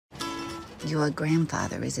Your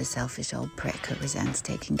grandfather is a selfish old prick who resents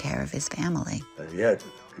taking care of his family. And yet,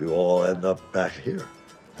 you all end up back here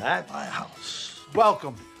at my house.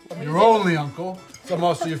 Welcome. Your only uncle, so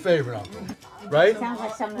most of your favorite uncle, right? Sounds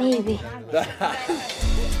like something. Maybe. I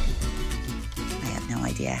have no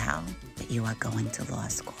idea how, but you are going to law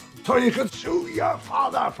school. So you can sue your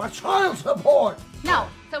father for child support. No,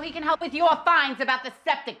 so he can help with your fines about the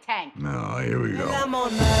septic tank. No, here we go.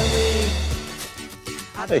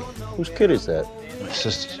 Hey, whose kid is that? My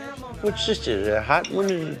sister's. Which sister? The hot one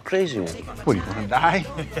or the crazy one? What, do you want to die?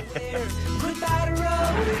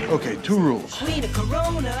 Okay, 2 rules.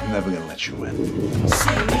 I'm never gonna let you win.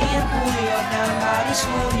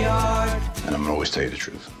 And I'm gonna always tell you the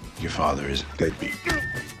truth. Your father is deadbeat.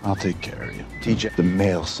 I'll take care of you. Teach you the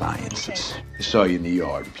male sciences. I saw you in the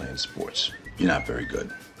yard playing sports. You're not very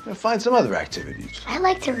good. Now find some other activities. I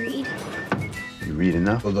like to read. You read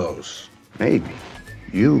enough of those? Maybe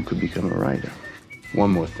you could become a writer.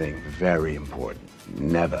 One more thing, very important.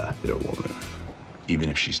 Never hit a woman, even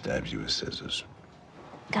if she stabs you with scissors.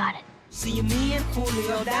 Got it. See me and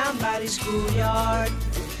Julio down by the schoolyard.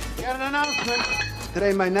 Got an announcement.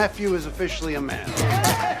 Today, my nephew is officially a man.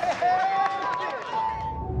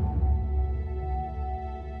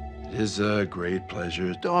 It is a great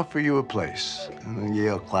pleasure to offer you a place in the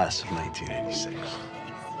Yale class of 1986.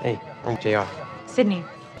 Hey, I'm JR. Sydney,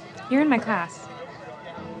 you're in my class.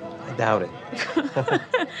 I doubt it.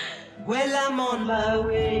 Well, I'm on my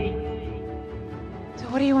way. So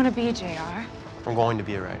what do you want to be, JR? I'm going to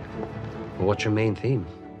be a writer. Well, what's your main theme?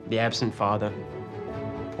 The absent father.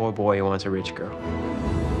 Poor boy who wants a rich girl.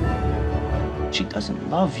 She doesn't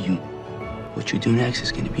love you. What you do next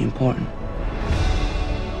is going to be important.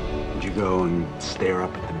 Did you go and stare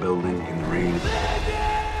up at the building in the rain?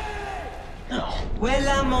 No. Well,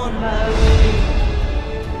 I'm on my way.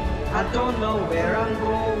 I don't know where I'm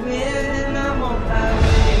going, and I'm on my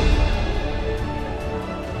way.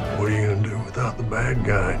 What are you gonna do without the bad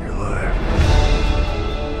guy in your life?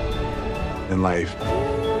 In life,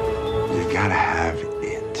 you gotta have it.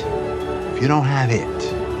 If you don't have it,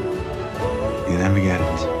 you never get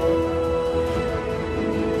it.